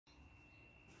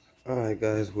Alright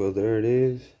guys, well there it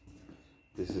is.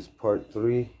 This is part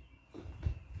 3.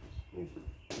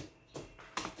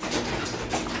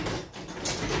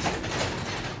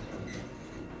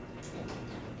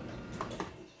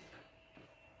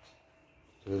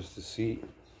 There's the seat.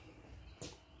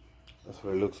 That's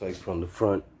what it looks like from the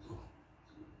front.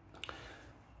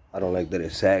 I don't like that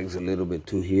it sags a little bit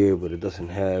too here, but it doesn't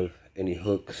have any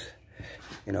hooks.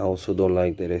 And I also don't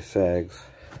like that it sags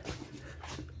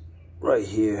right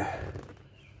here.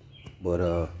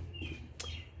 But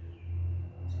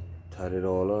tied it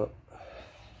all up.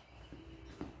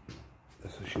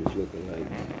 That's what she's looking like.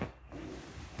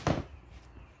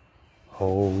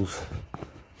 Holes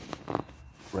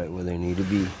right where they need to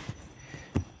be.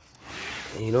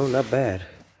 And, you know, not bad.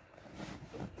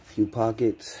 A few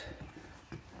pockets.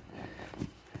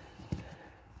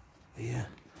 Yeah,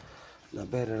 not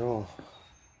bad at all.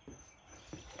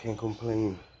 Can't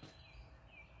complain.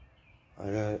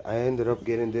 I ended up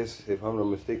getting this, if I'm not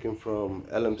mistaken, from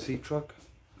LMC truck.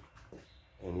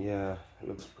 And yeah, it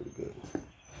looks pretty good.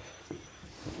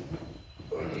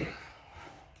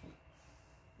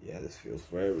 Yeah, this feels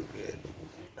very good.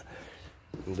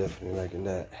 I'm definitely liking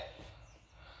that.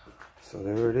 So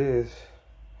there it is.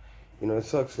 You know, it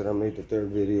sucks that I made the third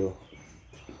video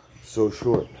so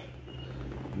short,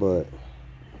 but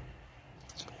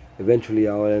eventually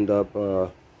I'll end up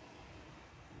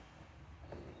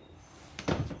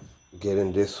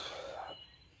getting this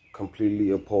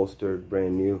completely upholstered,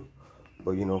 brand new.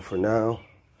 But you know, for now,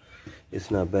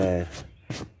 it's not bad.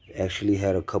 Actually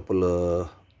had a couple of,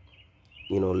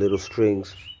 you know, little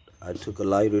strings. I took a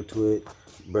lighter to it,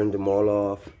 burned them all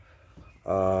off.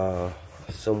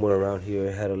 Somewhere around here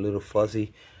it had a little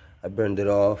fuzzy. I burned it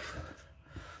off.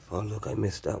 Oh look, I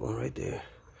missed that one right there.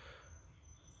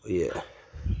 But yeah,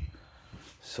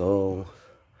 so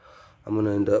I'm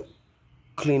gonna end up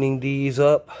cleaning these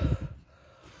up,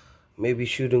 maybe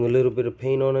shooting a little bit of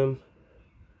paint on them,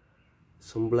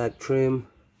 some black trim,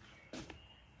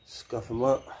 scuff them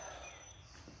up,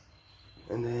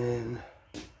 and then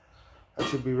I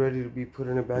should be ready to be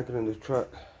putting it back in the truck.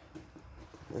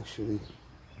 Actually,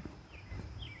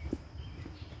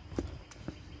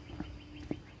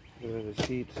 here are the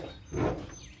seats.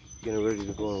 Getting ready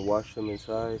to go and wash them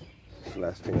inside. That's the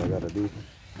last thing I gotta do.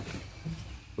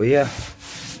 But yeah,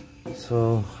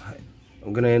 so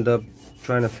I'm gonna end up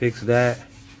trying to fix that.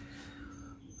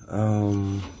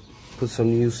 Put some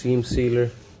new seam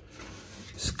sealer,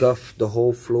 scuff the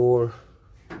whole floor,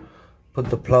 put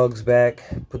the plugs back,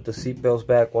 put the seat belts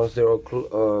back once they're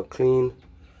all clean.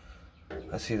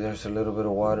 I see there's a little bit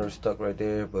of water stuck right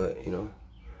there, but you know,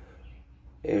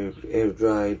 air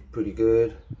dried pretty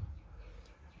good.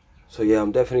 So yeah,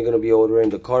 I'm definitely gonna be ordering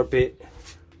the carpet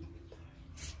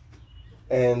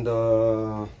and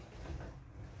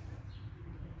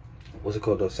what's it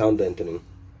called, the sound deadening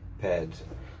pads,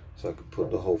 so I could put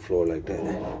the whole floor like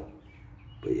that.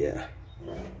 But yeah,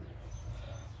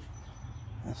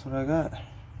 that's what I got.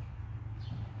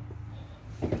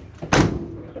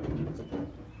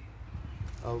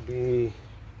 I'll be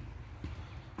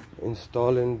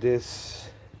installing this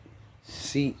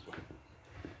seat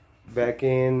back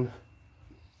in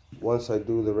once I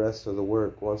do the rest of the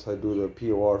work. Once I do the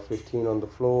POR 15 on the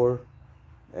floor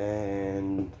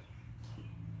and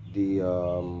the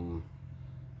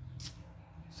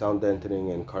sound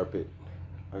deadening and carpet.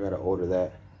 I gotta order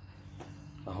that.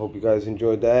 I hope you guys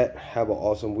enjoyed that. Have an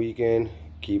awesome weekend.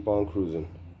 Keep on cruising.